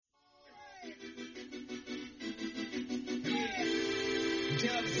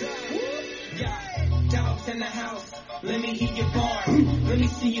Yeah, dogs in the house. Let me hear your bars. Let me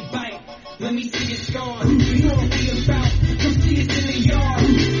see you bite. Let me see your scars. You know what we about. Come see us in the yard.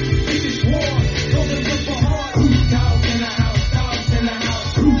 This is war. Don't look for hard. Dogs in the house. Dogs in the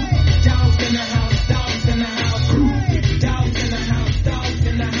house. Dogs in the house. Dogs in the house. Dogs in the house. Dogs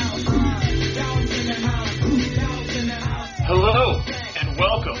in the house. Dogs in the house. Dogs in the house. Hello and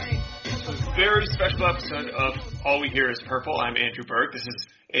welcome to a very special episode of All We Hear Is Purple. I'm Andrew Berg. This is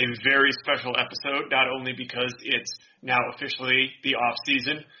a very special episode, not only because it's now officially the off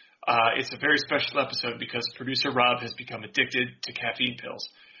season. It's a very special episode because producer Rob has become addicted to caffeine pills.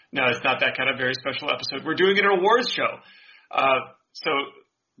 No, it's not that kind of very special episode. We're doing an awards show. So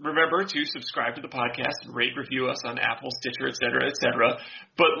remember to subscribe to the podcast and rate, review us on Apple, Stitcher, et cetera, et cetera.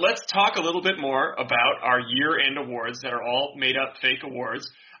 But let's talk a little bit more about our year-end awards that are all made-up fake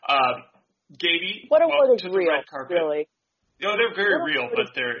awards. Gaby, what award is to real, the red carpet. Really? No, they're very real,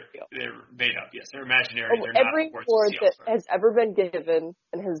 but they're made up. Yes, they're imaginary. They're every not award that has ever been given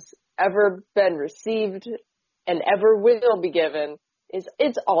and has ever been received and ever will be given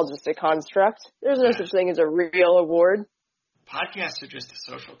it's all just a construct. There's no such thing as a real award. Podcasts are just a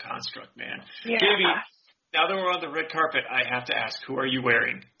social construct, man. Yeah. Gaby, now that we're on the red carpet, I have to ask, who are you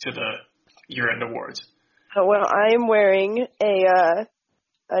wearing to the year-end awards? Well, I am wearing a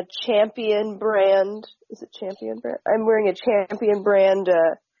Champion brand. Is it Champion brand? I'm wearing a Champion brand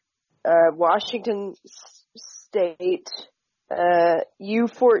Washington State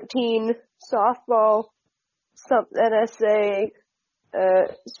U14 softball NSA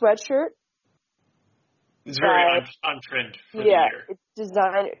sweatshirt. It's very on trend for the year.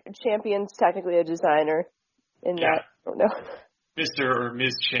 It's Champion's technically a designer in that. I don't know. Mr. or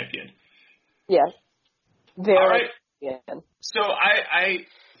Ms. Champion. Yeah. Very. All right. Yeah. So I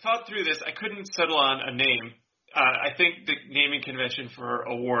thought through this. I couldn't settle on a name. I think the naming convention for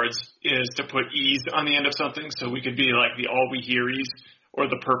awards is to put E's on the end of something, so we could be like the All We Hear E's or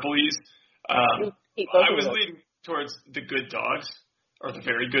the Purple E's. I was leaning towards the Good Dogs or the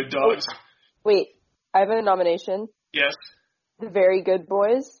Very Good Dogs. Wait, I have a nomination. Yes. The Very Good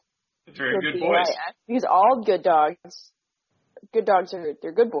Boys. The Very Good Boys. Because all good dogs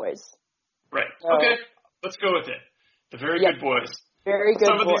they're good boys. Right. So, okay. Let's go with it. The Very Good Boys. Very good.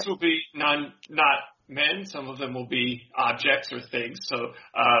 Some of these will be not men. Some of them will be objects or things. So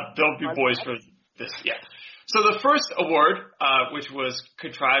they'll be boys for this. Yeah. So the first award, which was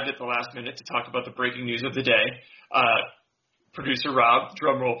contrived at the last minute to talk about the breaking news of the day, producer Rob,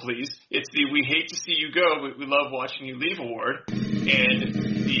 drum roll please. It's the We Hate to See You Go, but we love watching you leave award. And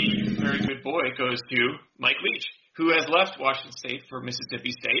the Very Good Boy goes to Mike Leach, who has left Washington State for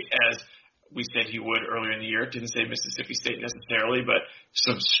Mississippi State, as we said he would earlier in the year. Didn't say Mississippi State necessarily, but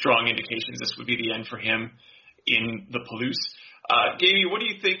some strong indications this would be the end for him in the Palouse. Gaby, what do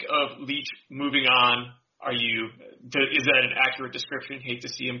you think of Leach moving on? Is that an accurate description? Hate to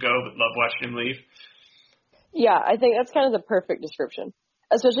see him go, but love watching him leave? Yeah, I think that's kind of the perfect description.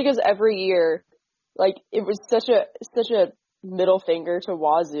 Especially because every year, like, it was such a middle finger to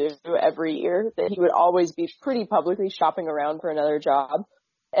Wazoo every year that he would always be pretty publicly shopping around for another job.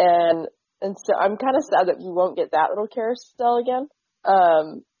 And so I'm kind of sad that we won't get that little carousel again.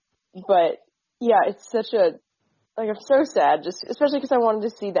 But yeah, it's I'm so sad, just especially because I wanted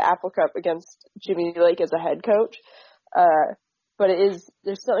to see the Apple Cup against Jimmy Lake as a head coach. But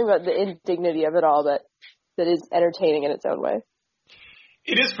there's something about the indignity of it all that is entertaining in its own way.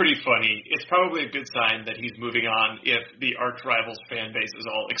 It is pretty funny. It's probably a good sign that he's moving on if the arch rival's fan base is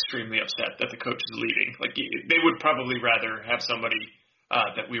all extremely upset that the coach is leaving. Like, they would probably rather have somebody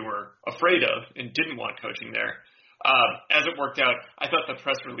that we were afraid of and didn't want coaching there. As it worked out, I thought the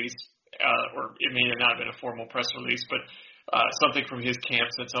press release, or it may have not been a formal press release, but something from his camp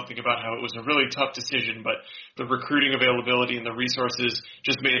said something about how it was a really tough decision, but the recruiting availability and the resources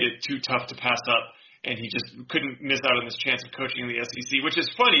just made it too tough to pass up, and he just couldn't miss out on this chance of coaching in the SEC, which is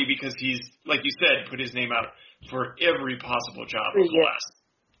funny because he's, like you said, put his name out for every possible job over the last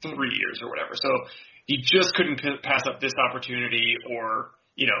 3 years or whatever. So he just couldn't pass up this opportunity or,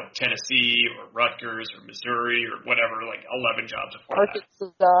 Tennessee or Rutgers or Missouri or whatever, like 11 jobs before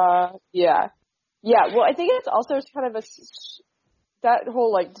that. Yeah. Yeah, well, I think it's also kind of that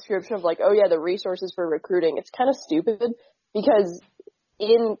whole, like, description of, like, oh, yeah, the resources for recruiting, it's kind of stupid because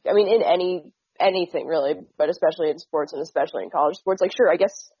in anything really, but especially in sports and especially in college sports, like, sure, I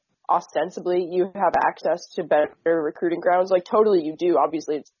guess ostensibly you have access to better recruiting grounds. Like, totally you do.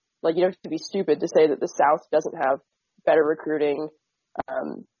 Obviously, it's like, you don't have to be stupid to say that the South doesn't have better recruiting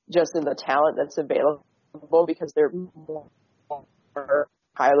just in the talent that's available because they're more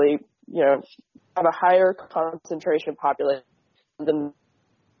highly, have a higher concentration population than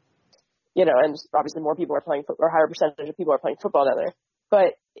and obviously more people are playing football, or a higher percentage of people are playing football down there.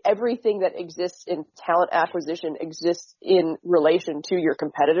 But everything that exists in talent acquisition exists in relation to your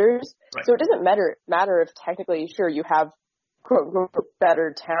competitors. Right. So it doesn't matter if technically, sure, you have quote unquote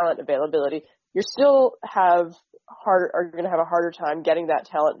better talent availability. You still are going to have a harder time getting that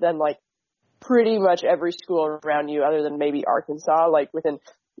talent than like pretty much every school around you, other than maybe Arkansas, like within,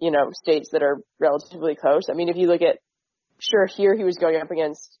 states that are relatively close. I mean, if you look at, sure, here he was going up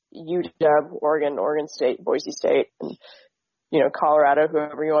against UW, Oregon State, Boise State, and Colorado,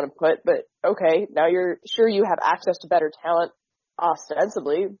 whoever you want to put. But okay, now you have access to better talent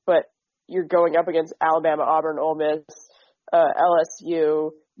ostensibly, but you're going up against Alabama, Auburn, Ole Miss,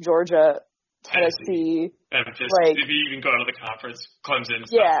 LSU, Georgia, Tennessee. And if you even go out of the conference,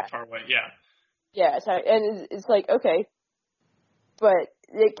 Clemson's not far away. Yeah. Yeah, and it's like, okay, but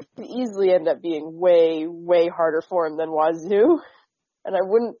it could easily end up being way, way harder for him than Wazoo, and I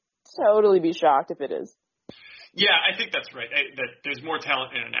wouldn't totally be shocked if it is. Yeah, I think that's right. That there's more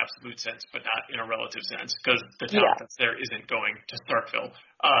talent in an absolute sense, but not in a relative sense, because the talent that's there isn't going to Starkville.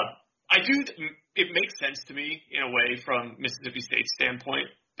 It makes sense to me in a way from Mississippi State's standpoint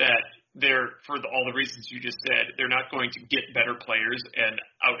that for all the reasons you just said, they're not going to get better players and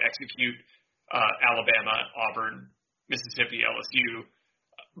out-execute Alabama, Auburn, Mississippi, LSU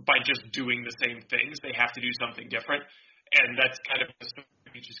by just doing the same things. They have to do something different, and that's kind of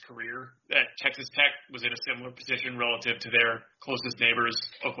Beach's career. That Texas Tech was in a similar position relative to their closest neighbors,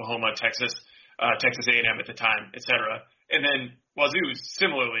 Oklahoma, Texas A&M at the time, etc. And then Wazoo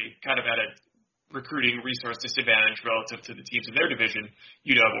similarly kind of had a recruiting resource disadvantage relative to the teams in their division,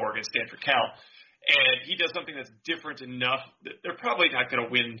 UW, Oregon, Stanford, Cal. And he does something that's different enough that they're probably not going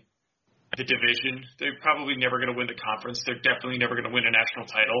to win the division. They're probably never going to win the conference. They're definitely never going to win a national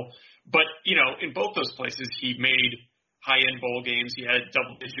title. But, in both those places, he made high-end bowl games. He had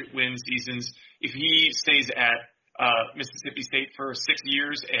double-digit win seasons. If he stays at Mississippi State for 6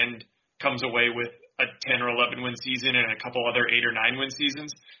 years and comes away with a 10 or 11 win season and a couple other 8 or 9 win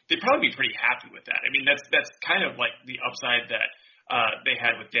seasons, they'd probably be pretty happy with that. I mean, that's kind of like the upside that they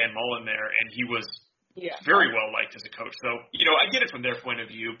had with Dan Mullen there, and he was very well liked as a coach. So, I get it from their point of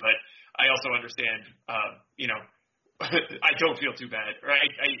view, but I also understand, I don't feel too bad. Or I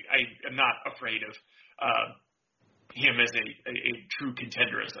am not afraid of him as a true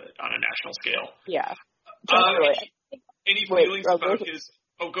contender on a national scale. Yeah. Any feelings about his?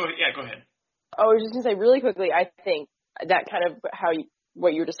 Oh, go ahead. Yeah, go ahead. I was just going to say really quickly, I think that kind of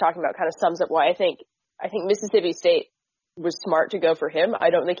what you were just talking about kind of sums up why I think Mississippi State was smart to go for him. I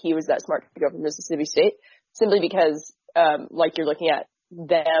don't think he was that smart to go for Mississippi State, simply because, like you're looking at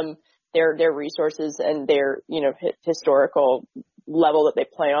them, their resources and their, historical level that they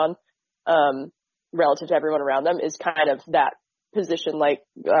play on, relative to everyone around them is kind of that position like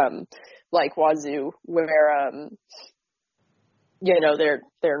Wazoo, where,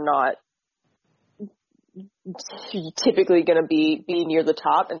 they're not typically going to be near the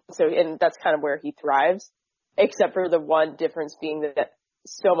top. And that's kind of where he thrives, except for the one difference being that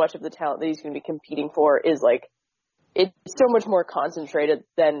so much of the talent that he's going to be competing for is like, it's so much more concentrated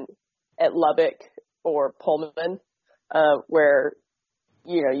than at Lubbock or Pullman, where,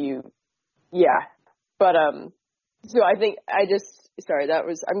 But, so I think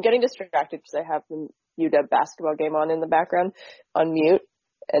I'm getting distracted because I have the UW basketball game on in the background on mute,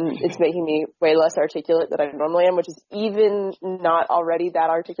 and it's making me way less articulate than I normally am, which is even not already that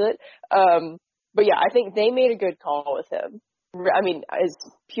articulate. But yeah, I think they made a good call with him. I mean, as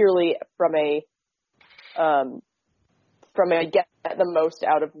purely from a get the most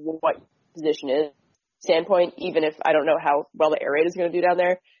out of what position is standpoint, even if I don't know how well the air raid is going to do down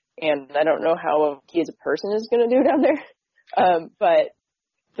there, and I don't know how he as a person is going to do down there. But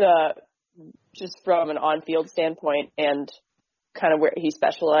just from an on-field standpoint and kind of where he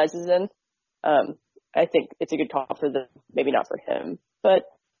specializes in, I think it's a good call for them, maybe not for him, but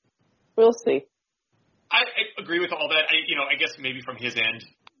we'll see. I agree with all that. I guess maybe from his end,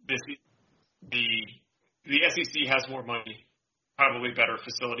 the SEC has more money, probably better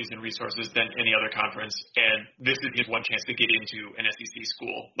facilities and resources than any other conference, and this is his one chance to get into an SEC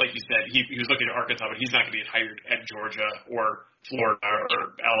school. Like you said, he was looking at Arkansas, but he's not going to get hired at Georgia or Florida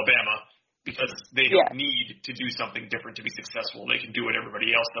or Alabama because they don't need to do something different to be successful. They can do what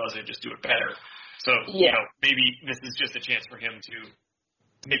everybody else does and just do it better. So, maybe this is just a chance for him to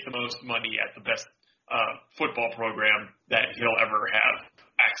make the most money at the best football program that he'll ever have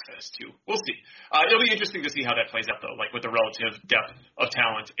access to. We'll see. It'll be interesting to see how that plays out, though, like with the relative depth of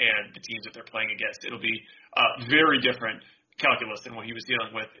talent and the teams that they're playing against. It'll be very different calculus than what he was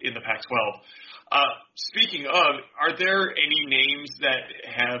dealing with in the Pac-12. Speaking of, are there any names that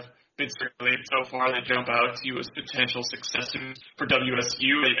have been circulated so far that jump out to you as potential successors for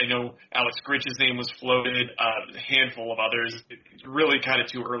WSU? I know Alex Grinch's name was floated, a handful of others. It's really kind of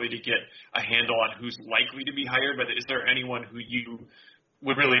too early to get a handle on who's likely to be hired, but is there anyone who you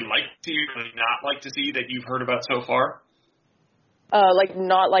would really like to, really not like to see that you've heard about so far? Like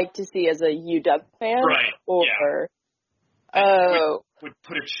not like to see as a UW fan? Right, or, yeah. Would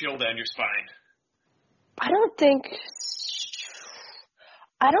put a chill down your spine. I don't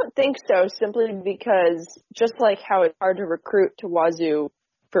think so, simply because just like how it's hard to recruit to Wazoo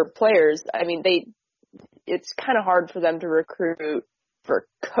for players, I mean, it's kind of hard for them to recruit for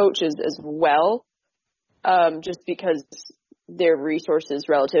coaches as well, just because their resources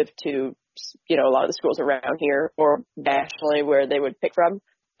relative to, you know, a lot of the schools around here or nationally where they would pick from,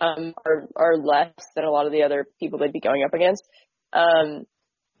 are less than a lot of the other people they'd be going up against. I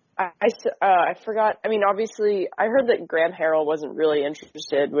forgot. I mean, obviously, I heard that Graham Harrell wasn't really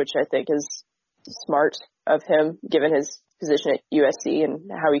interested, which I think is smart of him, given his position at USC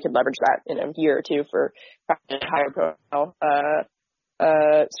and how he could leverage that in a year or two for a higher profile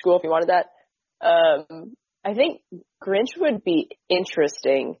school if he wanted that. I think Grinch would be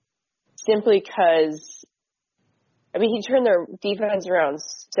interesting simply because, I mean, he turned their defense around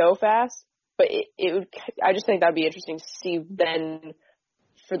so fast, but I just think that'd be interesting to see then,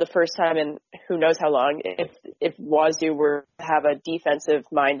 for the first time in who knows how long, if Wazoo were to have a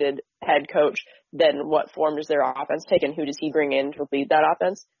defensive-minded head coach, then what form does their offense take, and who does he bring in to lead that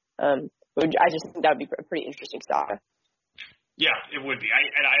offense? I just think that would be a pretty interesting saga. Yeah, it would be.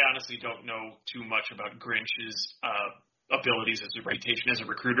 I honestly don't know too much about Grinch's abilities as a reputation as a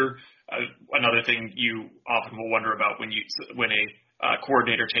recruiter. Another thing you often will wonder about when a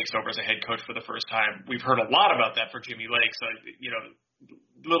coordinator takes over as a head coach for the first time. We've heard a lot about that for Jimmy Lake, so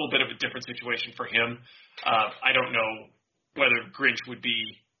a little bit of a different situation for him. I don't know whether Grinch would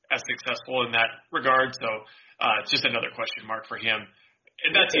be as successful in that regard, so it's just another question mark for him.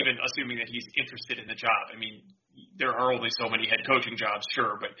 And that's even assuming that he's interested in the job. I mean, there are only so many head coaching jobs,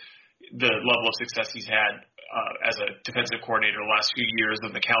 sure, but the level of success he's had as a defensive coordinator the last few years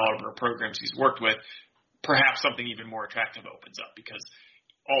and the caliber of programs he's worked with, perhaps something even more attractive opens up, because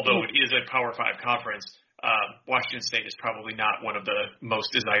although it is a Power 5 conference, Washington State is probably not one of the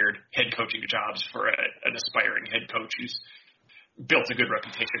most desired head coaching jobs for an aspiring head coach who's built a good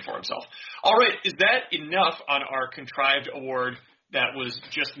reputation for himself. All right, is that enough on our contrived award that was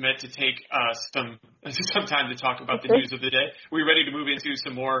just meant to take some time to talk about the news of the day? Are we ready to move into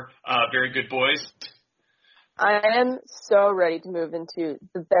some more very good boys? I am so ready to move into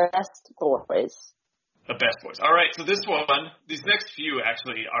the best boys. The best boys. All right, so these next few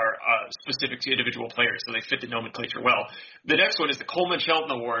actually are specific to individual players, so they fit the nomenclature well. The next one is the Coleman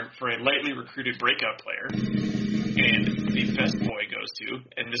Shelton Award for a lightly recruited breakout player. And the best boy goes to,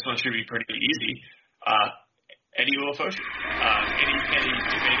 and this one should be pretty easy, Eddie Ulofoshio. Any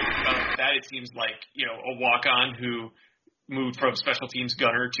debate about that? It seems like, a walk-on who moved from special teams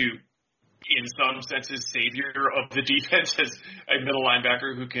gunner to, in some senses, savior of the defense as a middle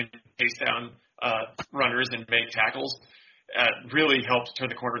linebacker who can chase down runners and make tackles, really helped turn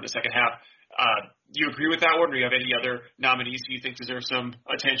the corner in the second half. Do you agree with that one, or do you have any other nominees who you think deserve some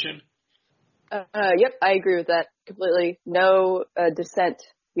attention? Yep, I agree with that completely. No dissent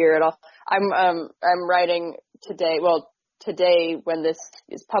here at all. I'm writing today. Well, today when this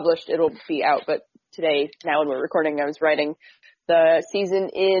is published, it'll be out. But today, now when we're recording, I was writing the season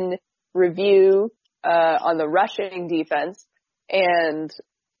in review on the rushing defense, and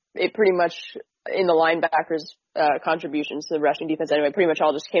it pretty much, in the linebackers' contributions to the rushing defense anyway, pretty much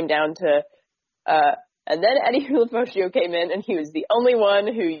all just came down to, and then Eddie Ulofoshio came in, and he was the only one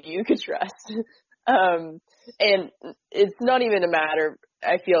who you could trust. And it's not even a matter,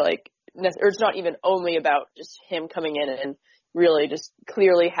 I feel like, or it's not even only about just him coming in and really just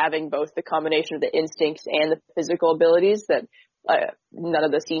clearly having both the combination of the instincts and the physical abilities that none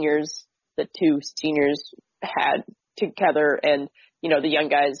of the two seniors had together. And, the young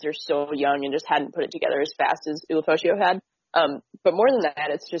guys, they're still young and just hadn't put it together as fast as Ulofoshio had. But more than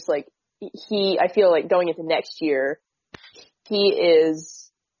that, it's just like I feel like going into next year, he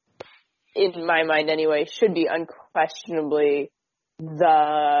is, in my mind anyway, should be unquestionably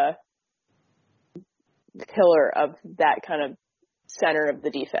the pillar of that kind of center of the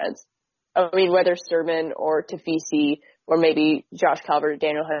defense. I mean, whether Sermon or Tafisi or maybe Josh Calvert or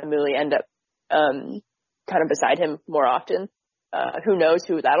Daniel Hamuli end up kind of beside him more often. Who knows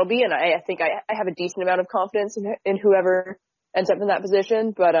who that'll be, and I think I have a decent amount of confidence in whoever ends up in that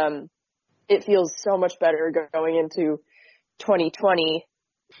position, but it feels so much better going into 2020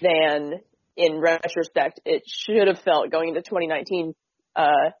 than, in retrospect, it should have felt going into 2019,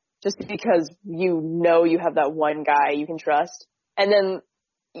 just because you have that one guy you can trust. And then,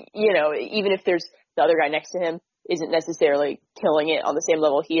 even if there's the other guy next to him isn't necessarily killing it on the same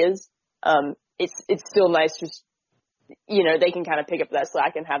level he is, it's still nice just, they can kind of pick up that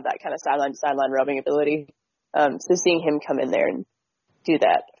slack and have that kind of sideline to sideline rubbing ability. So seeing him come in there and do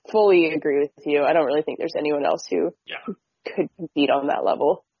that, fully agree with you. I don't really think there's anyone else who could compete on that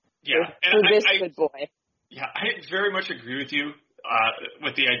level. Yeah. For this good boy. Yeah, I very much agree with you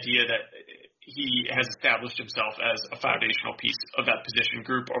with the idea that he has established himself as a foundational piece of that position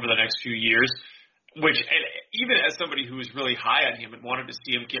group over the next few years, which, and even as somebody who was really high on him and wanted to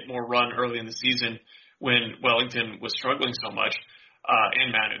see him get more run early in the season when Wellington was struggling so much,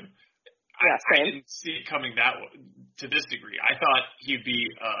 and Manu, I didn't see it coming to this degree. I thought he'd be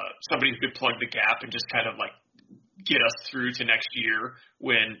somebody who could plug the gap and just kind of like get us through to next year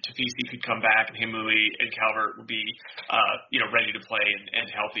when Tafisi could come back and Himuli and Calvert would be, ready to play and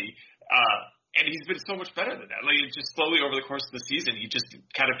healthy. And he's been so much better than that. Like, just slowly over the course of the season, he just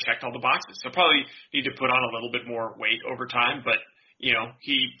kind of checked all the boxes. So probably need to put on a little bit more weight over time, but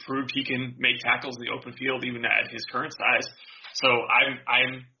he proved he can make tackles in the open field even at his current size. So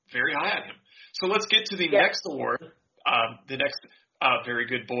I'm very high on him. So let's get to the next award. The next very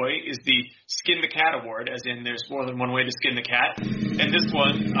good boy is the Skin the Cat Award, as in there's more than one way to skin the cat. And this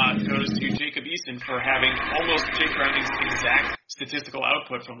one goes to Jacob Eason for having almost Jake Browning's exact statistical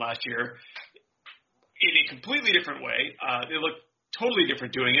output from last year in a completely different way. They look totally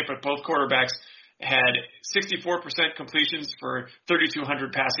different doing it, but both quarterbacks had 64% completions for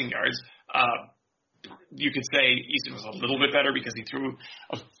 3,200 passing yards. You could say Eason was a little bit better because he threw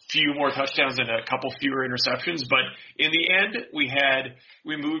a few more touchdowns and a couple fewer interceptions. But in the end, we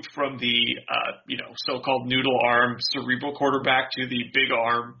moved from the so-called noodle arm cerebral quarterback to the big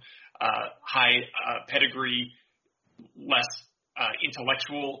arm, high pedigree, less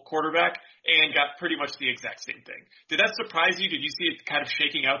intellectual quarterback, and got pretty much the exact same thing. Did that surprise you? Did you see it kind of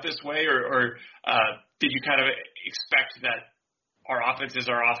shaking out this way, or did you kind of expect that our offense is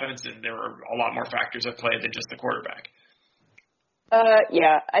our offense, and there were a lot more factors at play than just the quarterback?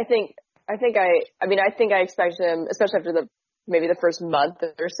 Yeah, I think I expected him, especially after maybe the first month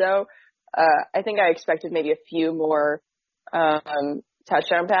or so. I think I expected maybe a few more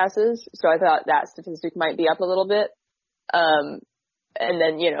touchdown passes, so I thought that statistic might be up a little bit. And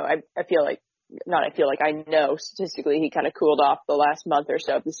then I know statistically he kind of cooled off the last month or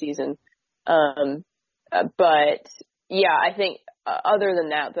so of the season. But yeah, I think other than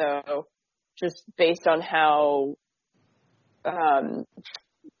that though, just based on how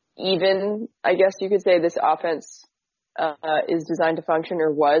even, I guess you could say, this offense is designed to function,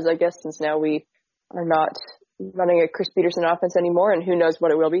 or was, I guess, since now we are not running a Chris Peterson offense anymore, and who knows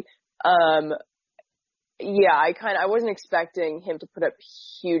what it will be. Yeah, I wasn't expecting him to put up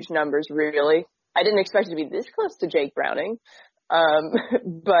huge numbers, really. I didn't expect it to be this close to Jake Browning,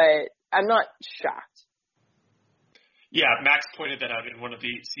 but I'm not shocked. Yeah, Max pointed that out in one of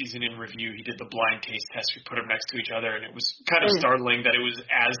the season in review. He did the blind taste test. We put them next to each other, and it was kind of startling that it was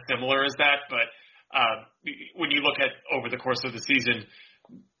as similar as that. But when you look at over the course of the season,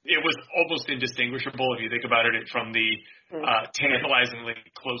 it was almost indistinguishable if you think about it, from the tantalizingly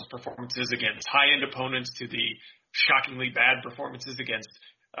close performances against high-end opponents to the shockingly bad performances against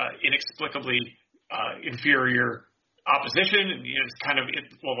inexplicably inferior opposition. And it's kind of in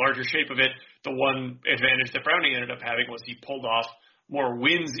the larger shape of it. The one advantage that Browning ended up having was he pulled off more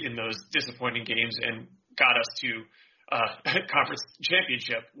wins in those disappointing games and got us to conference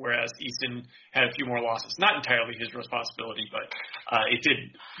championship, whereas Easton had a few more losses. Not entirely his responsibility, but it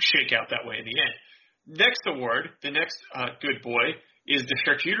did shake out that way in the end. Next award, the next good boy, is the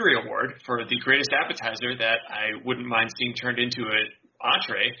Charcuterie Award for the greatest appetizer that I wouldn't mind seeing turned into an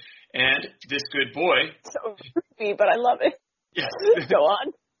entree. And this good boy, so creepy, but I love it. Yes. Go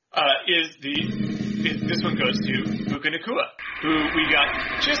on. This one goes to Puka Nacua, who we got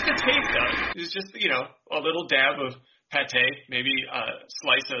just a taste of. It was just, a little dab of pate, maybe a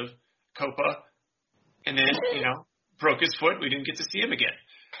slice of copa, and then, broke his foot. We didn't get to see him again.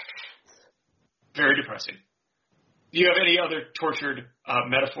 Very depressing. Do you have any other tortured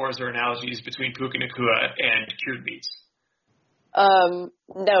metaphors or analogies between Puka Nacua and cured meats?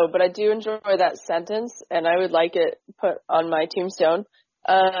 No, but I do enjoy that sentence, and I would like it put on my tombstone.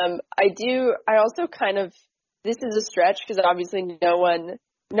 I also kind of, this is a stretch because obviously no one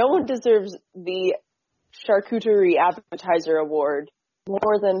deserves the Charcuterie Appetizer Award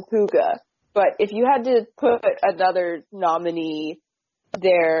more than Puka. But if you had to put another nominee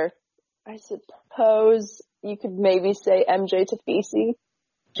there, I suppose you could maybe say MJ Tafisi.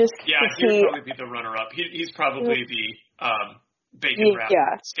 He would probably be the runner-up. He's probably the bacon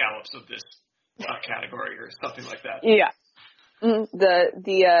wrapped scallops of this category or something like that. Yeah.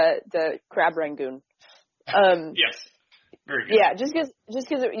 The crab rangoon. Yes. Very good. Yeah, just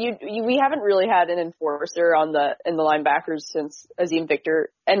because we haven't really had an enforcer in the linebackers since Azeem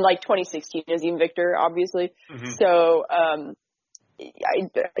Victor, and like 2016 Azeem Victor, obviously. Mm-hmm. So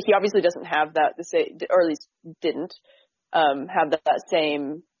he obviously doesn't have that, or at least didn't have that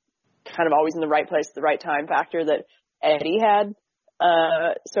same kind of always in the right place at the right time factor that Eddie had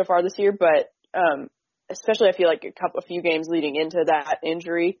so far this year. But especially I feel like a few games leading into that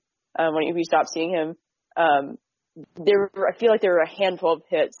injury, when we stopped seeing him, I feel like there were a handful of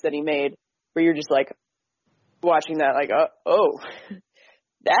hits that he made where you're just like watching that like, oh,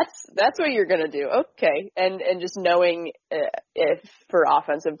 that's what you're going to do. Okay. And just knowing if for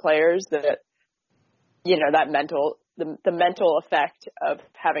offensive players that, that the mental effect of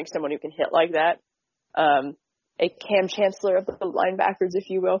having someone who can hit like that, a Cam Chancellor of the linebackers, if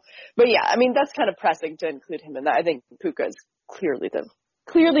you will. But yeah, I mean, that's kind of pressing to include him in that. I think Puka is clearly the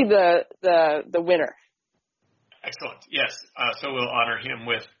winner. Excellent. Yes. So we'll honor him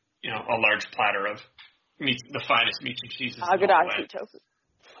with, a large platter of the finest meats and cheeses. Agadashi tofu.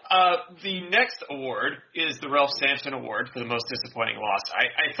 The next award is the Ralph Sampson Award for the most disappointing loss.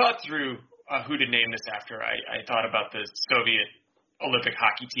 I thought through who to name this after. I thought about the Soviet Olympic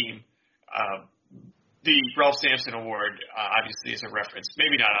hockey team. The Ralph Sampson Award obviously is a reference,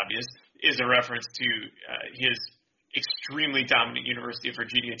 maybe not obvious, is a reference to his extremely dominant University of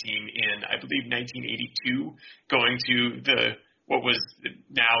Virginia team in, I believe, 1982, going to what was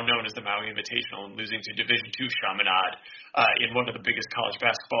now known as the Maui Invitational and losing to Division II Chaminade in one of the biggest college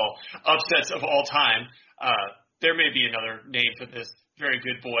basketball upsets of all time. There may be another name for this very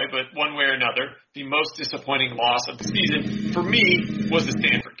good boy, but one way or another, the most disappointing loss of the season for me was the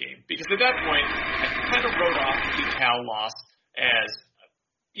Stanford game, because at that point I kind of wrote off the Cal loss as,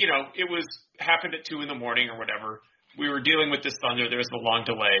 it was happened at 2 a.m. or whatever. We were dealing with this Thunder. There was a long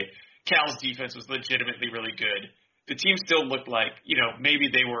delay. Cal's defense was legitimately really good. The team still looked like,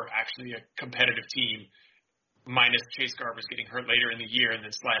 maybe they were actually a competitive team, minus Chase Garbers getting hurt later in the year and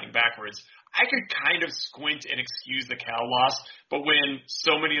then sliding backwards. I could kind of squint and excuse the Cal loss, but when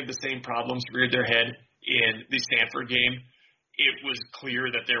so many of the same problems reared their head in the Stanford game, it was clear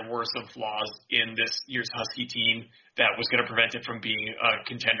that there were some flaws in this year's Husky team that was going to prevent it from being a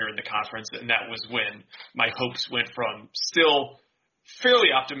contender in the conference, and that was when my hopes went from still fairly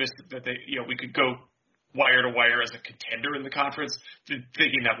optimistic that we could go wire to wire as a contender in the conference to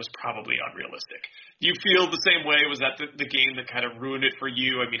thinking that was probably unrealistic. Do you feel the same way? Was that the game that kind of ruined it for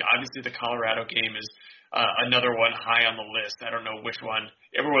you? I mean, obviously the Colorado game is another one high on the list. I don't know which one.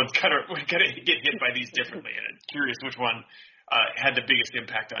 Everyone's kind of get hit by these differently, and I'm curious which one had the biggest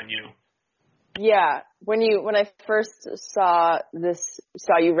impact on you. Yeah, when I first saw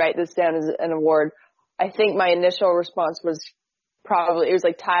you write this down as an award, I think my initial response was probably, it was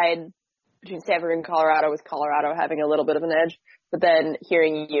like tied between Stanford and Colorado, with Colorado having a little bit of an edge. But then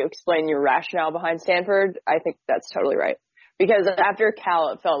hearing you explain your rationale behind Stanford, I think that's totally right. Because after Cal,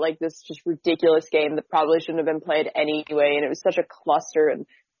 it felt like this just ridiculous game that probably shouldn't have been played anyway, and it was such a cluster, and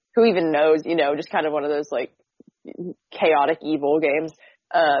who even knows, just kind of one of those like chaotic evil games.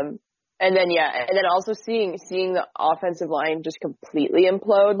 And then also seeing the offensive line just completely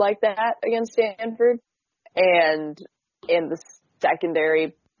implode like that against Stanford, and the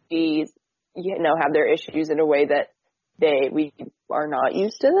secondary have their issues in a way that we are not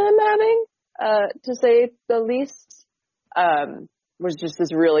used to them having, to say the least, was just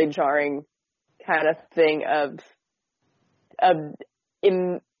this really jarring kind of thing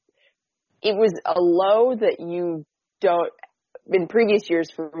it was a low that you don't, in previous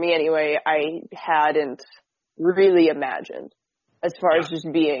years for me anyway, I hadn't really imagined, as far as just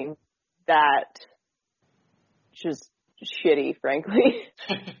being that just shitty, frankly.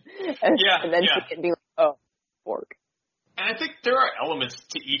 and then being like, oh, fork. And I think there are elements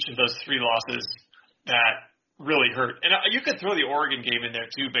to each of those three losses that really hurt. And you could throw the Oregon game in there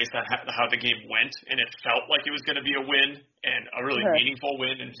too, based on how the game went, and it felt like it was going to be a win and a really meaningful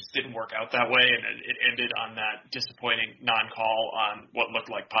win, and it just didn't work out that way, and it ended on that disappointing non-call on what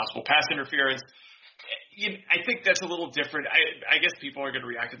looked like possible pass interference. I think that's a little different. I guess people are going to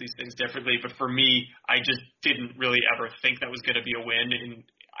react to these things differently, but for me, I just didn't really ever think that was going to be a win, and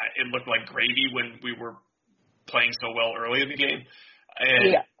it looked like gravy when we were playing so well early in the game.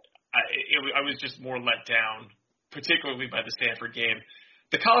 And I was just more let down, particularly by the Stanford game.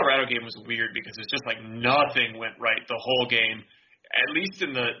 The Colorado game was weird because it's just like nothing went right the whole game. At least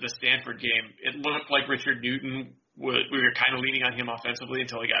in the Stanford game, it looked like Richard Newton we were kind of leaning on him offensively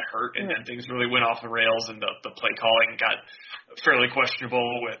until he got hurt, and then things really went off the rails, and the play calling got fairly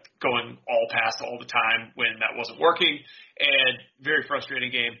questionable with going all pass all the time when that wasn't working, and very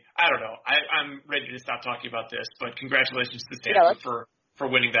frustrating game. I don't know. I'm ready to stop talking about this, but congratulations to Stanford for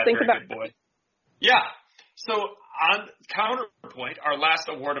winning that very good boy. Yeah. So on counterpoint, our last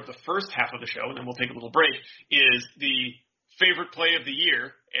award of the first half of the show, and then we'll take a little break, is the favorite play of the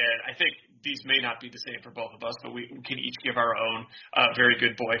year, and I think these may not be the same for both of us, but we can each give our own very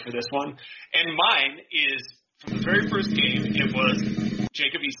good boy for this one. And mine is, from the very first game, it was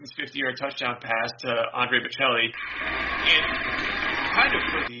Jacob Eason's 50-yard touchdown pass to Andre Bocelli, and kind of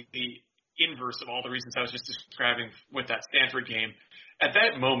for the inverse of all the reasons I was just describing with that Stanford game. At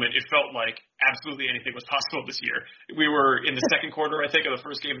that moment, it felt like absolutely anything was possible this year. We were in the second quarter, I think, of the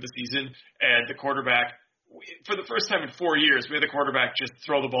first game of the season, and the quarterback, for the first time in 4 years, we had the quarterback just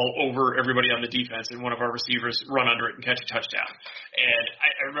throw the ball over everybody on the defense and one of our receivers run under it and catch a touchdown. And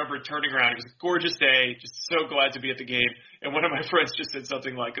I remember turning around. It was a gorgeous day, just so glad to be at the game. And one of my friends just said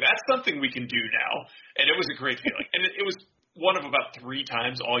something like, "That's something we can do now." And it was a great feeling. And it was one of about 3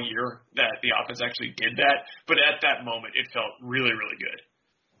 times all year that the offense actually did that. But at that moment, it felt really, really good.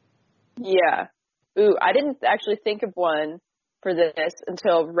 Yeah. Ooh, I didn't actually think of one for this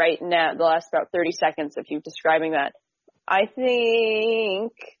until right now, the last about 30 seconds of you describing that. I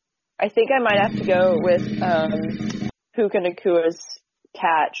think I might have to go with Puka Nakua's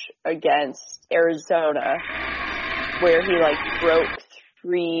catch against Arizona, where he broke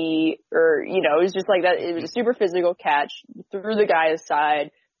 3, or it was just like that. It was a super physical catch, threw the guy aside,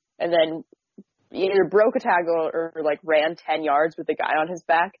 and then either broke a tackle or ran 10 yards with the guy on his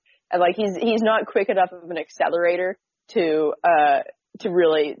back. And he's not quick enough of an accelerator to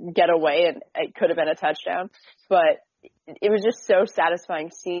really get away, and it could have been a touchdown. But it was just so satisfying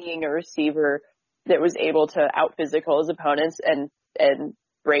seeing a receiver that was able to out-physical his opponents and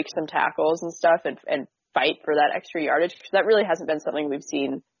break some tackles and stuff and fight for that extra yardage. Because that really hasn't been something we've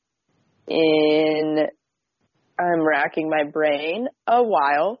seen in, I'm racking my brain, a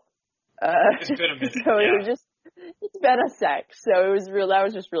while. It's been a minute. So it's been a sec. So that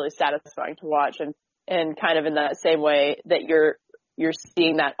was just really satisfying to watch, and kind of in that same way that you're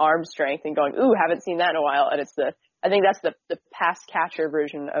seeing that arm strength and going, ooh, haven't seen that in a while. And I think that's the pass catcher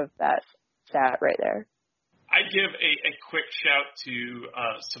version of that stat right there. I'd give a quick shout to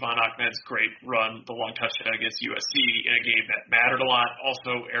Savon Ahmed's great run, the long touchdown against USC in a game that mattered a lot.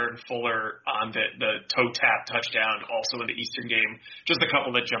 Also, Aaron Fuller on the toe tap touchdown, also in the Eastern game. Just a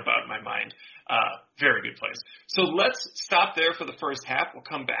couple that jump out in my mind. Very good plays. So let's stop there for the first half. We'll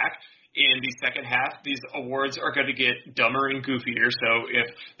come back in the second half. These awards are going to get dumber and goofier, so if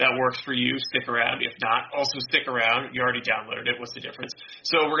that works for you, stick around. If not, also stick around. You already downloaded it. What's the difference?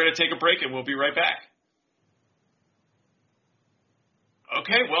 So we're going to take a break, and we'll be right back.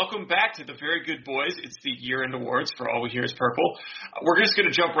 Okay, welcome back to the Very Good Boys. It's the year-end awards for All We Hear Is Purple. We're just going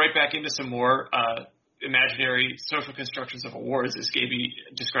to jump right back into some more imaginary social constructions of awards, as Gaby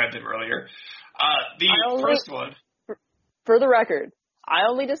described them earlier. First one. For the record, I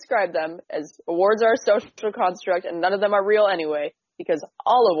only describe them as awards are a social construct, and none of them are real anyway, because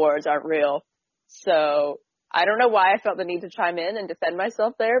all awards aren't real. So I don't know why I felt the need to chime in and defend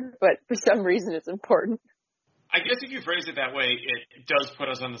myself there, but for some reason it's important. I guess if you phrase it that way, it does put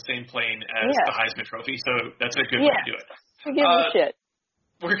us on the same plane as the Heisman Trophy, so that's a good way to do it. Give me shit.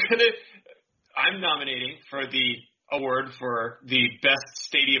 I'm nominating for the award for the best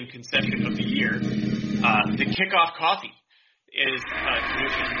stadium concession of the year. The kickoff coffee is a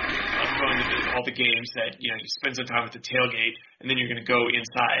tradition of going to all the games that, you spend some time at the tailgate, and then you're going to go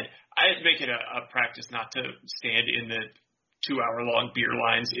inside. I'd make it a practice not to stand in the 2-hour-long beer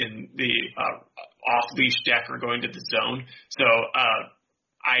lines in the off-leash deck or going to the zone. So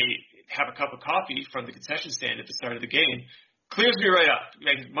I have a cup of coffee from the concession stand at the start of the game. Clears me right up.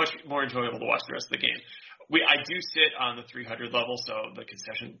 Makes it much more enjoyable to watch the rest of the game. I do sit on the 300 level, so the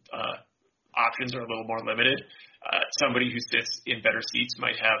concession options are a little more limited. Somebody who sits in better seats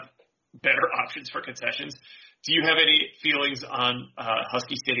might have better options for concessions. Do you have any feelings on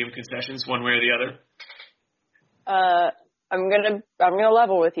Husky Stadium concessions, one way or the other? I'm gonna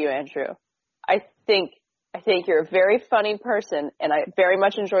level with you, Andrew. I think you're a very funny person, and I very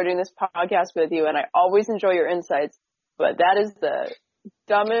much enjoy doing this podcast with you, and I always enjoy your insights. But that is the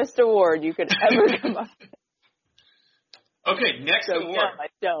dumbest award you could ever come up with. Okay, next award. No, I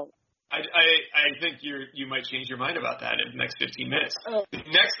don't. I think you might change your mind about that in the next 15 minutes. Oh. The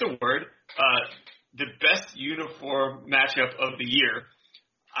next award, the best uniform matchup of the year.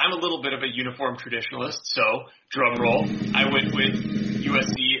 I'm a little bit of a uniform traditionalist, so drum roll. I went with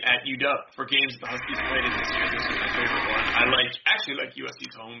USC at UW. For games the Huskies played in this year, this was my favorite one. I actually like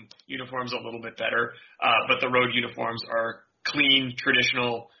USC's home uniforms a little bit better, but the road uniforms are clean,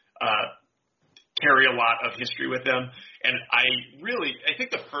 traditional, carry a lot of history with them. And I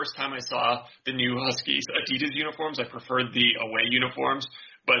think the first time I saw the new Huskies Adidas uniforms, I preferred the away uniforms,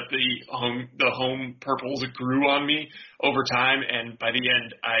 but the home purples grew on me over time, and by the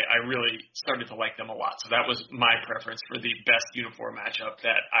end, I really started to like them a lot. So that was my preference for the best uniform matchup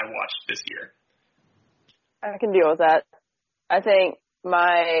that I watched this year. I can deal with that. I think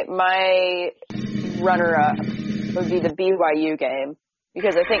my runner-up would be the BYU game,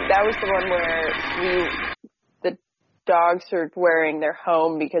 because I think that was the one where the dogs were wearing their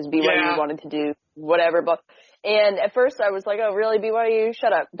home because BYU wanted to do whatever. And at first I was like, oh, really, BYU?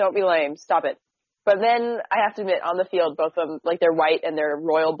 Shut up. Don't be lame. Stop it. But then I have to admit, on the field, both of them, like, they're white and they're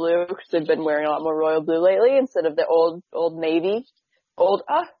royal blue, because they've been wearing a lot more royal blue lately instead of the old navy. Old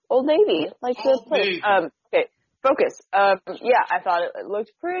Navy. Like the place. Okay, focus. Yeah, I thought it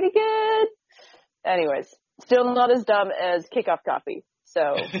looked pretty good. Anyways, still not as dumb as Kickoff Coffee. So,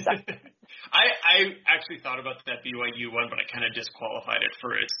 I actually thought about that BYU one, but I kind of disqualified it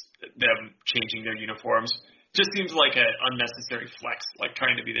for them changing their uniforms. Just seems like an unnecessary flex, like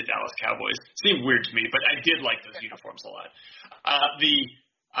trying to be the Dallas Cowboys. Seemed weird to me, but I did like those uniforms a lot. The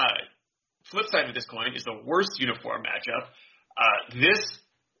flip side of this coin is the worst uniform matchup. This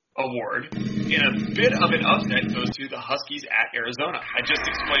award, in a bit of an upset, goes to the Huskies at Arizona. I just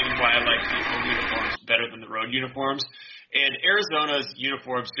explained why I like the home uniforms better than the road uniforms. And Arizona's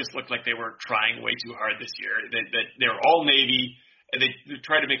uniforms just looked like they were trying way too hard this year. They're all navy. And they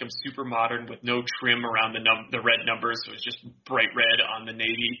tried to make them super modern with no trim around the red numbers, so it's just bright red on the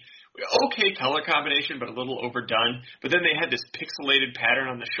navy. Okay color combination, but a little overdone. But then they had this pixelated pattern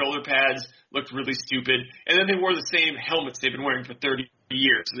on the shoulder pads, looked really stupid. And then they wore the same helmets they've been wearing for 30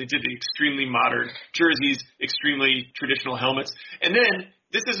 years. So they did the extremely modern jerseys, extremely traditional helmets. And then,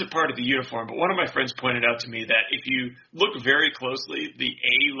 this isn't part of the uniform, but one of my friends pointed out to me that if you look very closely, the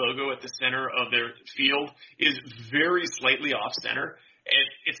A logo at the center of their field is very slightly off center. And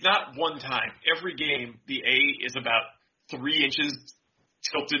it's not one time. Every game, the A is about 3 inches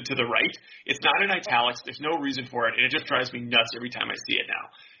tilted to the right. It's not in italics. There's no reason for it, and it just drives me nuts every time I see it now.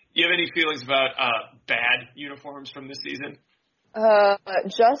 You have any feelings about bad uniforms from this season?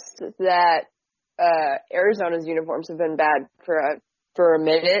 Just that Arizona's uniforms have been bad for a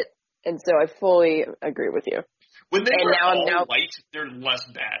minute, and so I fully agree with you. When they were all white, they're less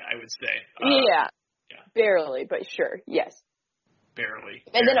bad, I would say. Yeah, barely, but sure, yes. Barely.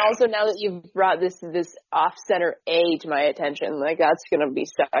 And then also, now that you've brought this off-center A to my attention, like, that's going to be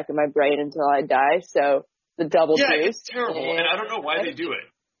stuck in my brain until I die, so the double juice. Yeah, it's terrible, and I don't know why they do it.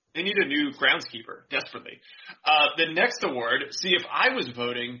 They need a new groundskeeper, desperately. The next award, see, if I was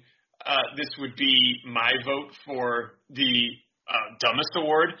voting, this would be my vote for the dumbest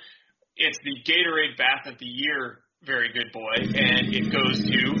award. It's the Gatorade Bath of the Year, very good boy, and it goes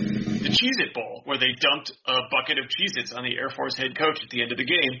to the Cheez-It Bowl, where they dumped a bucket of Cheez-Its on the Air Force head coach at the end of the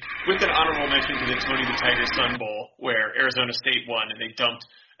game, with an honorable mention to the Tony the Tiger Sun Bowl, where Arizona State won, and they dumped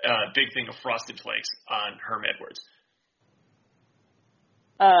a big thing of Frosted Flakes on Herm Edwards.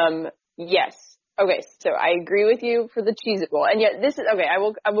 Yes. Okay, so I agree with you for the Cheez-It Bowl, and yet this is, okay, I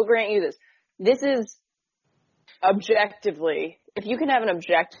will grant you this. This is objectively, if you can have an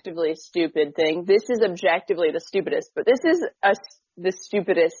objectively stupid thing, this is objectively the stupidest, but this is the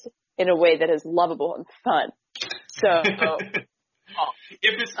stupidest in a way that is lovable and fun. So,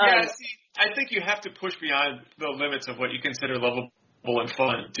 if it's, I think you have to push beyond the limits of what you consider lovable and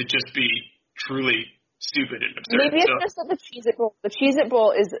fun to just be truly stupid and absurd. Maybe it's just that the Cheez-It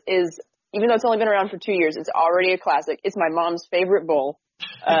Bowl is, even though it's only been around for 2 years, it's already a classic. It's my mom's favorite bowl.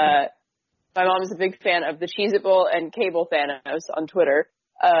 My mom is a big fan of the Cheez-It Bowl and Cable Thanos on Twitter.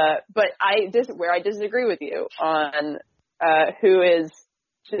 But where I disagree with you on who is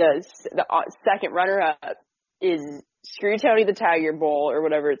the second runner-up is Screw Tony the Tiger Bowl, or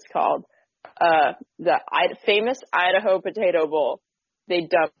whatever it's called. The famous Idaho Potato Bowl. They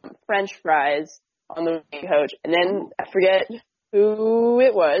dump French fries on the coach, and then I forget who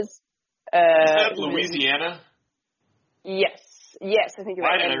it was. Is that Louisiana? Yes, I think it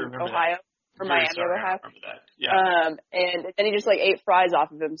was in Ohio. Or Miami, Ohio. Yeah. And then he just ate fries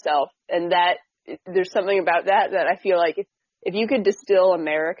off of himself. And there's something about that I feel like if you could distill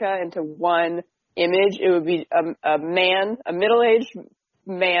America into one image, it would be a middle-aged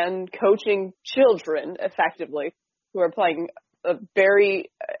man coaching children effectively who are playing a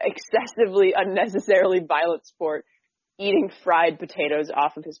very excessively, unnecessarily violent sport, eating fried potatoes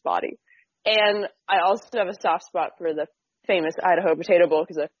off of his body. And I also have a soft spot for the famous Idaho Potato Bowl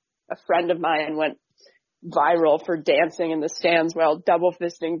because a friend of mine went viral for dancing in the stands while double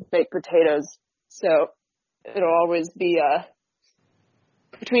fisting baked potatoes. So it'll always be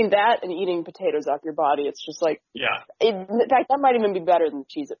between that and eating potatoes off your body. It's just like, yeah. In fact, that might even be better than the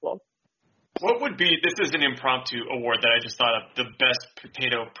Cheez-It Bowl. What would be, this is an impromptu award that I just thought of, the best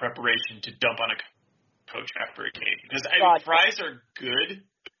potato preparation to dump on a coach after a game? Because fries are good,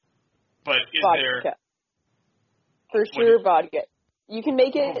 but is vodka. there... For sure, vodka. You can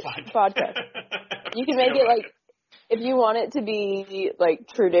make it vodka. You can make it like, if you want it to be like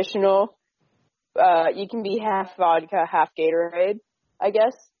traditional, you can be half vodka, half Gatorade, I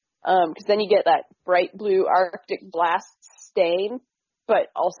guess. Because then you get that bright blue Arctic Blast stain,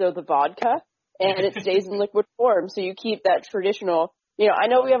 but also the vodka, and it stays in liquid form. So you keep that traditional, I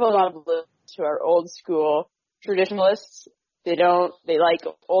know we have a lot of listeners who are old school traditionalists. They like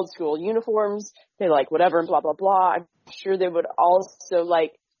old school uniforms. They like whatever and blah, blah, blah. I'm sure they would also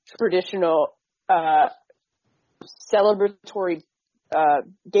like traditional, celebratory,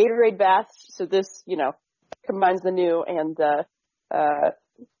 Gatorade baths. So this, combines the new and the,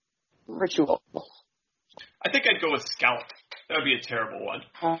 ritual. I think I'd go with scallop. That would be a terrible one.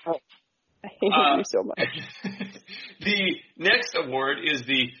 I hate you so much. The next award is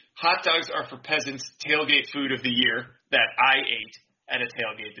the Hot Dogs Are for Peasants Tailgate Food of the Year that I ate at a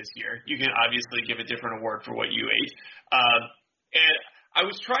tailgate this year. You can obviously give a different award for what you ate. And I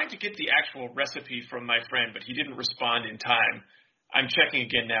was trying to get the actual recipe from my friend, but he didn't respond in time. I'm checking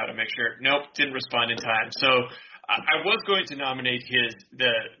again now to make sure. Nope, didn't respond in time. So I was going to nominate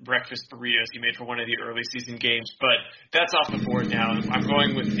the breakfast burritos he made for one of the early season games, but that's off the board now. I'm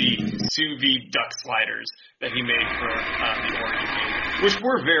going with the sous vide duck sliders that he made for the Oregon game, which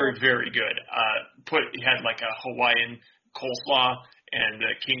were very, very good. He had like a Hawaiian coleslaw and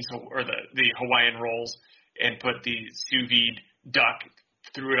the Hawaiian rolls, and put the sous vide duck,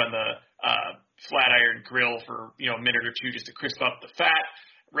 threw it on the flat iron grill for a minute or two just to crisp up the fat.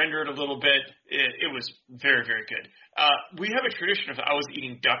 Render it a little bit. It was very, very good. We have a tradition of always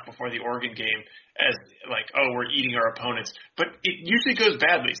eating duck before the Oregon game as like, we're eating our opponents. But it usually goes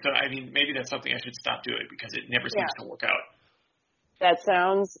badly. So, maybe that's something I should stop doing because it never seems to work out. That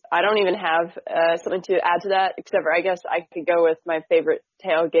sounds, I don't even have something to add to that, except for I guess I could go with my favorite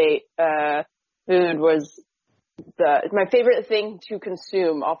tailgate food was my favorite thing to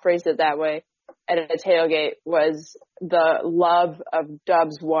consume. I'll phrase it that way. At a tailgate was the love of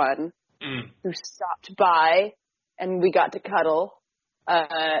Dubs One, who stopped by and we got to cuddle.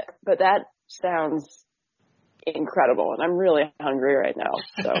 But that sounds incredible, and I'm really hungry right now.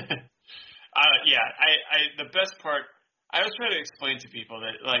 So, the best part, I always try to explain to people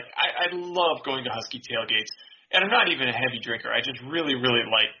that I love going to Husky tailgates, and I'm not even a heavy drinker. I just really, really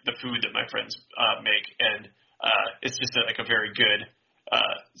like the food that my friends make, and it's just a very good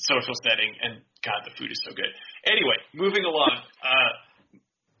social setting, and God, the food is so good. Anyway, moving along,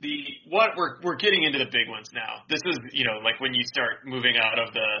 we're getting into the big ones now. This is, like when you start moving out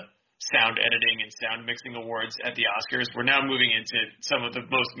of the sound editing and sound mixing awards at the Oscars, we're now moving into some of the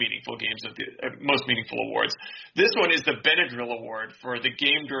most meaningful most meaningful awards. This one is the Benadryl Award for the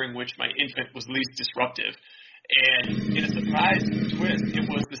game during which my infant was least disruptive. And in a surprise twist, it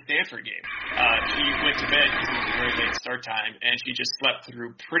was the Stanford game. She went to bed because it was a very late start time, and she just slept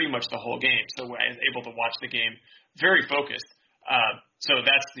through pretty much the whole game. So I was able to watch the game very focused. So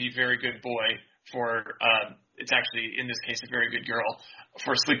that's the very good boy for, it's actually, in this case, a very good girl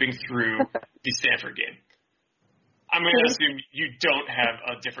for sleeping through the Stanford game. I'm going to assume you don't have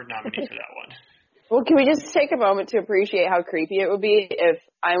a different nominee for that one. Well, can we just take a moment to appreciate how creepy it would be if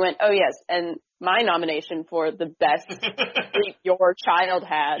I went, oh, yes, and my nomination for the best sleep your child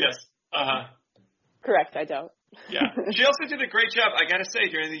had. Yes. Correct, I don't. Yeah. She also did a great job, I got to say,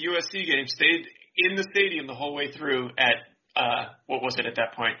 during the USC game. Stayed in the stadium the whole way through at, what was it at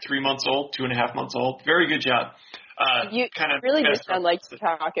that point, 3 months old, 2.5 months old? Very good job. You really do sound like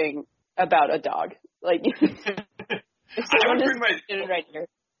talking about a dog. Like, I would bring right here.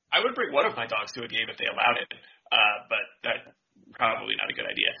 I would bring one of my dogs to a game if they allowed it, but that's probably not a good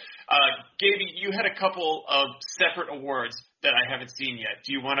idea. Gaby, you had a couple of separate awards that I haven't seen yet.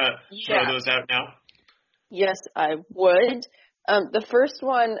 Do you want to throw those out now? Yes, I would. The first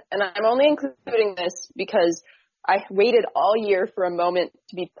one, and I'm only including this because I waited all year for a moment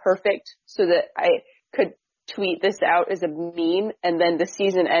to be perfect so that I could tweet this out as a meme, and then the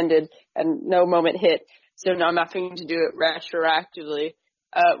season ended and no moment hit. So now I'm having to do it retroactively,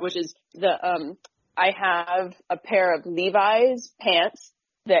 which is I have a pair of Levi's pants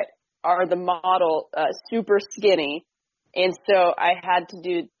that are the model super skinny, and so I had to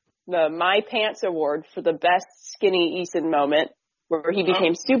do the My Pants Award for the best skinny Eason moment, where he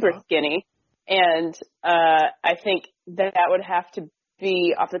became super skinny. And I think that would have to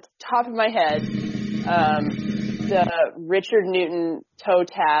be, off the top of my head, the Richard Newton toe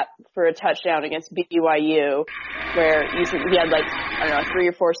tap for a touchdown against BYU, where he had like, I don't know, 3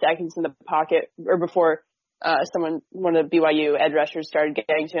 or 4 seconds in the pocket, or before one of the BYU edge rushers started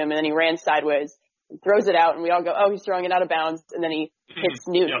getting to him, and then he ran sideways, throws it out, and we all go, oh, he's throwing it out of bounds, and then he hits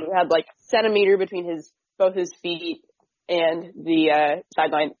Newton, who had like a centimeter between both his feet and the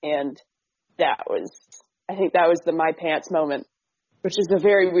sideline, and I think that was the My Pants moment, which is a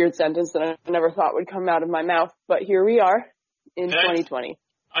very weird sentence that I never thought would come out of my mouth, but here we are in 2020.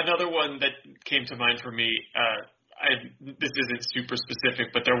 Another one that came to mind for me, this isn't super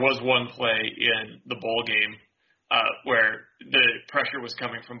specific, but there was one play in the bowl game where the pressure was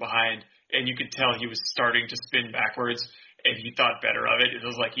coming from behind, and you could tell he was starting to spin backwards, and he thought better of it. It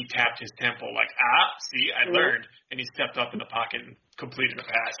was like he tapped his temple, like, see, I learned, and he stepped up in the pocket and completed a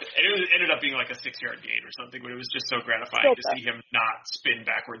pass. And it ended up being like a 6-yard gain or something, but it was just so gratifying to see him not spin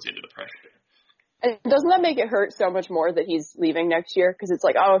backwards into the pressure. And doesn't that make it hurt so much more that he's leaving next year? Because it's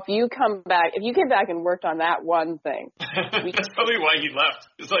like, oh, if you came back and worked on that one thing. That's probably why he left.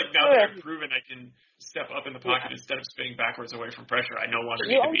 It's like, now that I've proven I can step up in the pocket instead of spinning backwards away from pressure, I no longer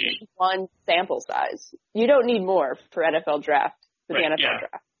need to be. You only need one sample size. You don't need more for NFL draft, the NFL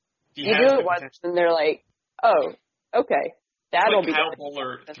draft. You do it once, and they're like, oh, okay. That'll be Kyle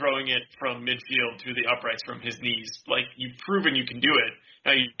Bowler throwing it from midfield through the uprights from his knees. Like, you've proven you can do it.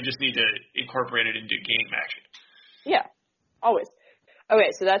 Now you just need to incorporate it into game action. Yeah, always.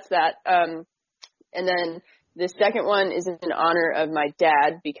 Okay, so that's that. And then the second one is in honor of my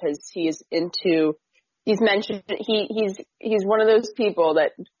dad, because he's mentioned, he's one of those people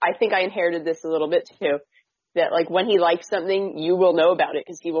that I think I inherited this a little bit too, that like when he likes something, you will know about it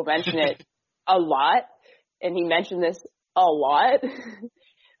because he will mention it a lot. And he mentioned this a lot,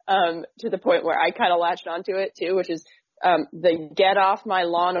 to the point where I kind of latched onto it too, which is the Get Off My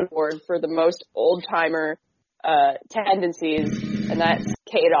Lawn Award for the most old timer tendencies, and that's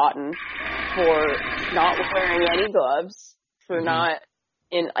Kate Otten for not wearing any gloves, for not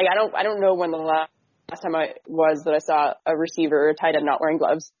in like I don't know when the last time I saw a receiver or a tight end not wearing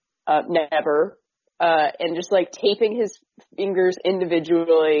gloves. Never. And just like taping his fingers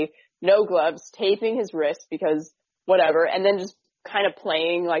individually, no gloves, taping his wrists because whatever, and then just kind of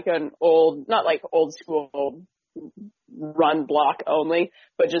playing like not like old school run block only,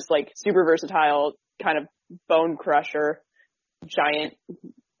 but just like super versatile kind of bone crusher, giant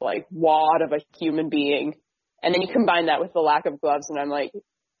like wad of a human being. And then you combine that with the lack of gloves, and I'm like,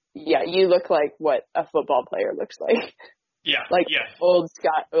 yeah, you look like what a football player looks like. Yeah. Like old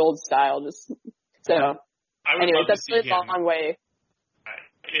style, just so. Anyways, that's a long way.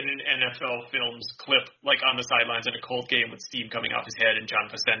 In an NFL Films clip, like on the sidelines in a cold game with steam coming off his head and John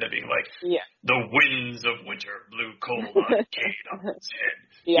Facenda being like, the winds of winter blew cold on Cade on his head.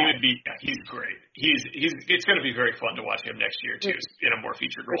 Yeah. He's great. It's going to be very fun to watch him next year too, in a more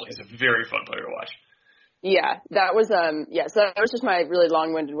featured role. He's a very fun player to watch. Yeah, that was, so that was just my really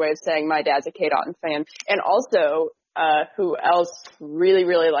long-winded way of saying my dad's a Kate Otten fan. And also, who else really,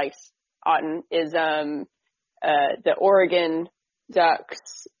 really likes Otten is, the Oregon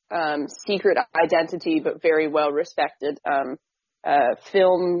Ducks, secret identity, but very well respected,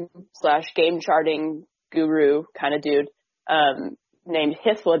 film/game charting guru kind of dude, named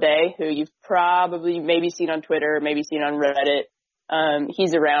Hifliday, who you've probably maybe seen on Twitter, maybe seen on Reddit.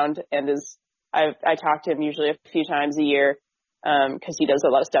 He's around and I talk to him usually a few times a year, cause he does a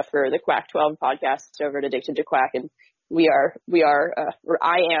lot of stuff for the Quack 12 podcast over at Addicted to Quack. And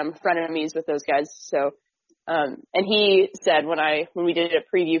I am frenemies with those guys. So, and he said when we did a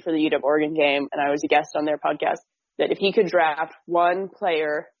preview for the UW-Oregon game and I was a guest on their podcast, that if he could draft one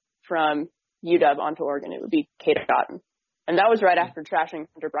player from UW onto Oregon, it would be Kate Otten. And that was right after trashing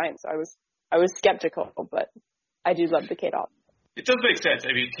Hunter Bryant. So I was skeptical, but I do love the Kate Otten. It does make sense.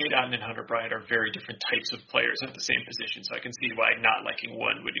 I mean, Kate Otten and Hunter Bryant are very different types of players at the same position. So I can see why not liking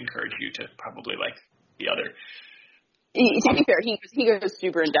one would encourage you to probably like the other. To be fair, he goes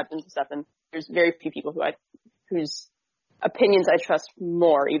super in depth into stuff, and there's very few people whose opinions I trust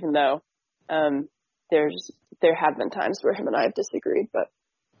more, even though there have been times where him and I have disagreed. But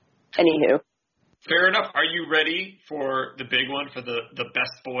anywho, fair enough. Are you ready for the big one, for the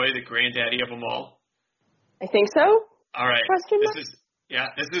best boy, the granddaddy of them all? I think so. All right.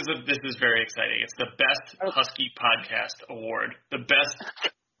 This is very exciting. It's the Best Husky Podcast Award, the best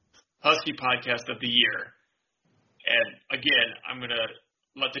Husky podcast of the year. And again, I'm going to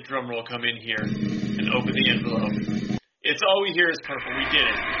let the drum roll come in here and open the envelope. It's all we hear is purple. We did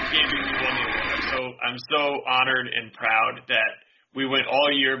it. Gabe, we won the award. I'm so honored and proud that we went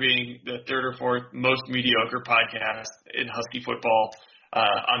all year being the third or fourth most mediocre podcast in Husky football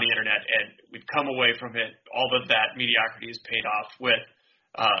on the internet, and we've come away from it. All of that mediocrity is paid off with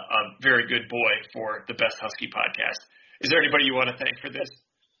a very good boy for the best Husky podcast. Is there anybody you want to thank for this?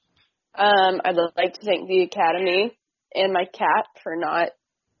 I'd like to thank the Academy and my cat for not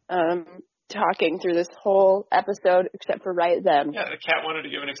talking through this whole episode, except for right then. Yeah, the cat wanted to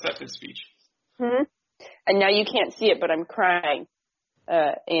give an acceptance speech. Mm-hmm. And now you can't see it, but I'm crying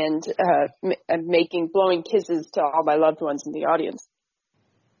and blowing kisses to all my loved ones in the audience.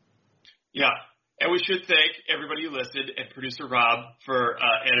 Yeah, and we should thank everybody who listened and producer Rob for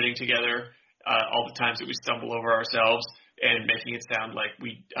editing together all the times that we stumble over ourselves and making it sound like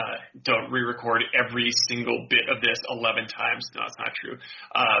we don't re-record every single bit of this 11 times. No, it's not true.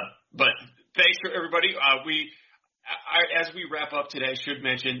 But thanks for everybody. As we wrap up today, I should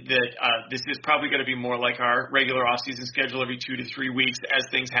mention that this is probably going to be more like our regular off-season schedule every 2 to 3 weeks as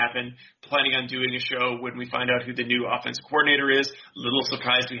things happen. Planning on doing a show when we find out who the new offensive coordinator is. A little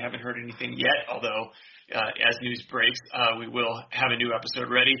surprised we haven't heard anything yet, although as news breaks, we will have a new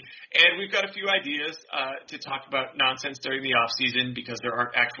episode ready. And we've got a few ideas to talk about nonsense during the off-season because there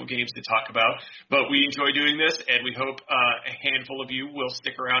aren't actual games to talk about. But we enjoy doing this, and we hope a handful of you will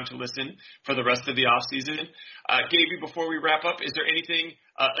stick around to listen for the rest of the off-season. Gaby, before we wrap up, is there anything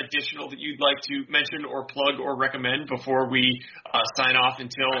additional that you'd like to mention or plug or recommend before we sign off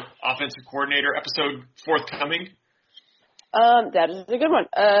until offensive coordinator episode forthcoming? That is a good one.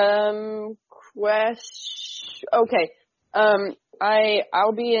 Okay.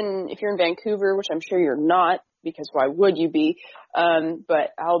 I'll be if you're in Vancouver, which I'm sure you're not, because why would you be?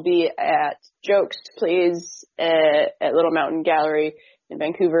 But I'll be at Jokes Please at Little Mountain Gallery in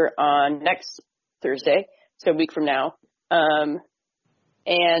Vancouver on next Thursday, so a week from now.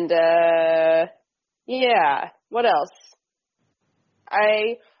 Yeah, what else?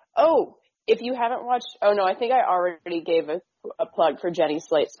 If you haven't watched, I think I already gave a plug for Jenny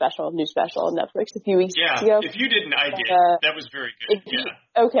Slate's new special on Netflix a few weeks ago. If you didn't, I did. That was very good.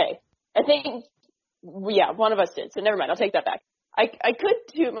 Okay. I think, one of us did, so never mind. I'll take that back. I could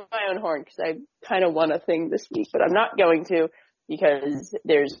toot my own horn because I kind of won a thing this week, but I'm not going to because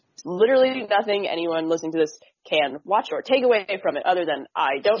there's literally nothing anyone listening to this can watch or take away from it other than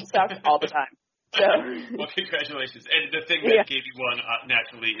I don't suck all the time. So. Well, congratulations. And the thing that gave you one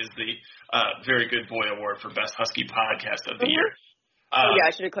naturally is the Very Good Boy Award for Best Husky Podcast of the Year.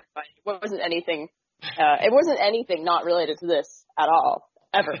 I should have clarified. It wasn't anything not related to this at all,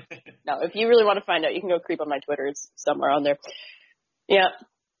 ever. No, if you really want to find out, you can go creep on my Twitter. It's somewhere on there. Yeah.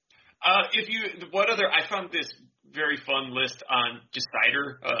 I found this very fun list on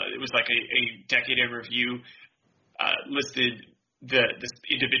Decider. It was like a decade in review, listed the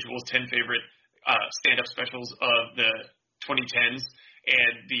individual's 10 favorite stand-up specials of the 2010s,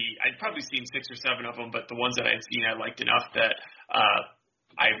 and I'd probably seen 6 or 7 of them, but the ones that I'd seen I liked enough that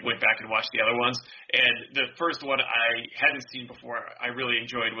I went back and watched the other ones. And the first one I hadn't seen before I really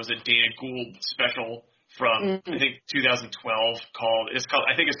enjoyed was a Dana Gould special from I think 2012 called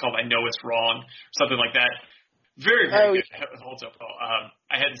I Know It's Wrong, something like that. Very, very good. It holds up well.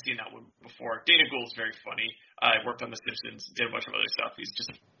 I hadn't seen that one before. Dana Gould's very funny. I worked on The Simpsons, did a bunch of other stuff. He's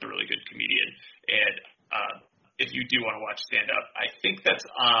just a really good comedian. And if you do want to watch stand-up, I think that's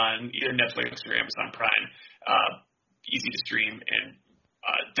on either Netflix or Amazon Prime. Easy to stream and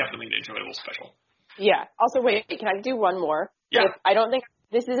definitely an enjoyable special. Yeah. Also, wait, can I do one more? Yeah. I don't think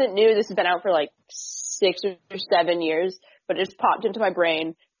this isn't new. This has been out for like 6 or 7 years, but it just popped into my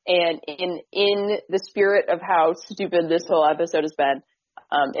brain. And in the spirit of how stupid this whole episode has been,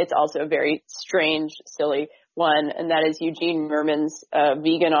 it's also a very strange, silly one, and that is Eugene Merman's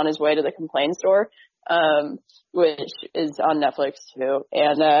Vegan on His Way to the Complaint Store, which is on Netflix too.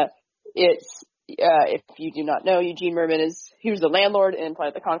 And it's if you do not know, Eugene Merman he was the landlord in Flight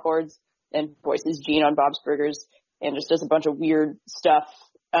of the Conchords and voices Gene on Bob's Burgers and just does a bunch of weird stuff.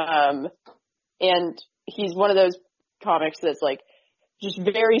 And he's one of those comics that's like just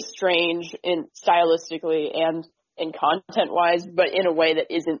very strange in stylistically and in content wise, but in a way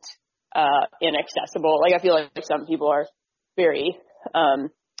that isn't inaccessible. Like I feel like some people are very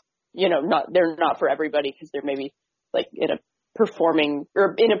they're not for everybody because they're maybe like in a performing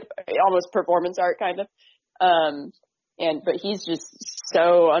or in a almost performance art kind of. But he's just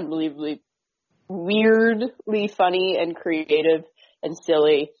so unbelievably weirdly funny and creative and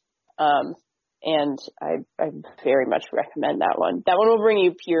silly. And I very much recommend that one. That one will bring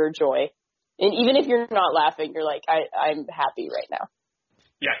you pure joy. And even if you're not laughing, you're like, I'm happy right now.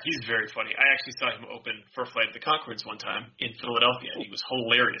 Yeah, he's very funny. I actually saw him open for Flight of the Conchords one time in Philadelphia, and he was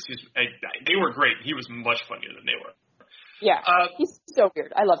hilarious. They were great. He was much funnier than they were. Yeah, he's so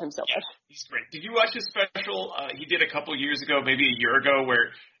weird. I love him so much. He's great. Did you watch his special he did a couple years ago, maybe a year ago,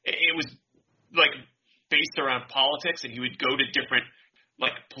 where it was like based around politics, and he would go to different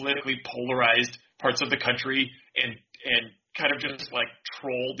like politically polarized parts of the country and kind of just like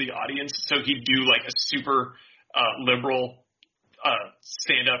troll the audience. So he'd do like a super liberal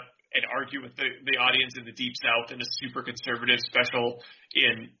stand up and argue with the audience in the Deep South, and a super conservative special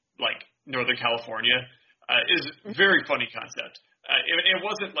in like Northern California. Is a very funny concept. It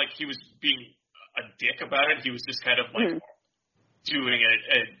wasn't like he was being a dick about it. He was just kind of like doing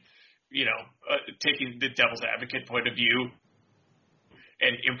taking the devil's advocate point of view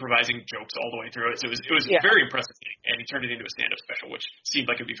and improvising jokes all the way through it. So it was very impressive, and he turned it into a stand up special, which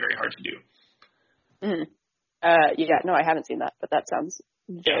seemed like it'd be very hard to do. No, I haven't seen that, but that sounds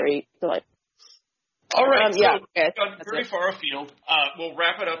very delightful. All right, gone very far afield. We'll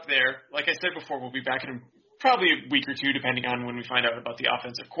wrap it up there. Like I said before, we'll be back in probably a week or two, depending on when we find out about the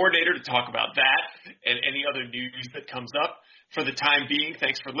offensive coordinator, to talk about that and any other news that comes up. For the time being,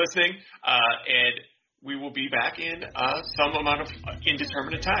 thanks for listening, and we will be back in some amount of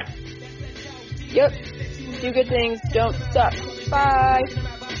indeterminate time. Yep. Do good things. Don't suck. Bye.